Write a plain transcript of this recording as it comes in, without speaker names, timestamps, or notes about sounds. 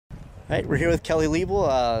All right, we're here with Kelly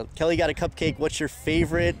Liebl. Kelly got a cupcake. What's your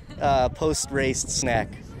favorite post-race snack?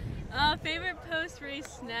 Favorite post-race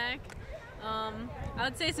snack? I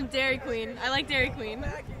would say some Dairy Queen. I like Dairy Queen.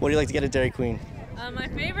 What do you like to get at Dairy Queen? My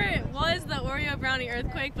favorite was the Oreo Brownie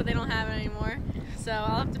Earthquake, but they don't have it anymore. So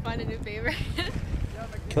I'll have to find a new favorite.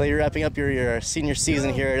 Kelly, you're wrapping up your senior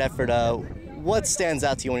season here at Ephrata. What stands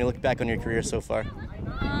out to you when you look back on your career so far?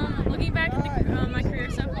 Looking back at my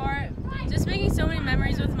career so far, just making so many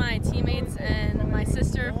memories with my teammates and my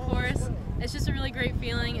sister, of course. It's just a really great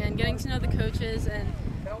feeling, and getting to know the coaches and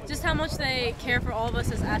just how much they care for all of us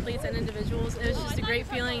as athletes and individuals. It was just a great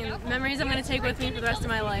feeling and memories I'm going to take with me for the rest of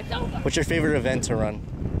my life. What's your favorite event to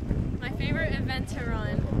run? My favorite event to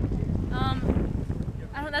run?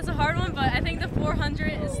 That's a hard one, but I think the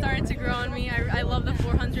 400 is starting to grow on me. I love the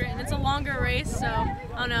 400, and it's a longer race, so I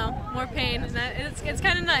don't know, more pain, and it's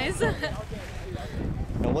kind of nice.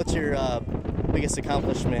 Now, what's your biggest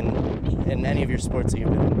accomplishment in any of your sports that you've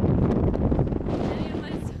been in? Any of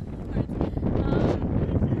my sports?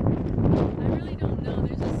 I really don't know.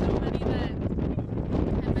 There's just so many that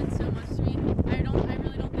have meant so much to me. I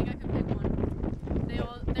really don't think I could pick one.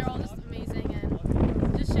 They're all just amazing,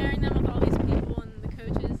 and just sharing them with all these people and the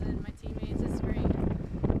coaches and my teammates is great.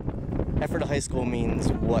 Ephrata High School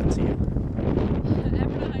means what to you?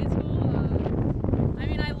 Ephrata High School, I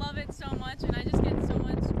mean, I love it so much, and I just get so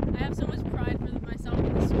much, I have so much pride for myself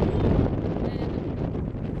in the school,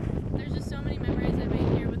 and there's just so many memories I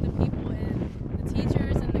made here with the people and the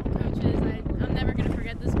teachers and the coaches. I'm never going to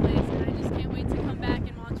forget this place, and I just can't wait to come back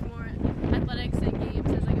and watch more athletics and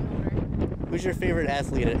games as I get older. Who's your favorite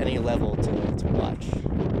athlete at any level to watch?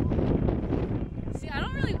 See, I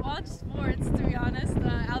don't really watch sports, to be honest,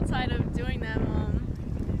 outside of doing them.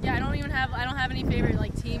 Yeah, I don't have any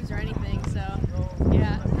favorite teams or anything, so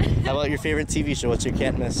yeah. How about your favorite TV show? What's your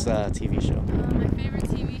can't miss TV show? My favorite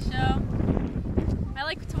TV show? I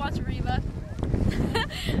like to watch Reba.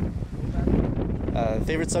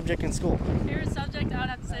 Favorite subject in school? Favorite subject, I would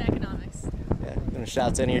have to say economics. Yeah. You want to shout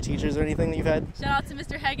out to any of your teachers or anything that you've had? Shout out to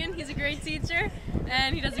Mr. Hagen, he's a great teacher,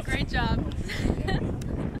 and he does a great job.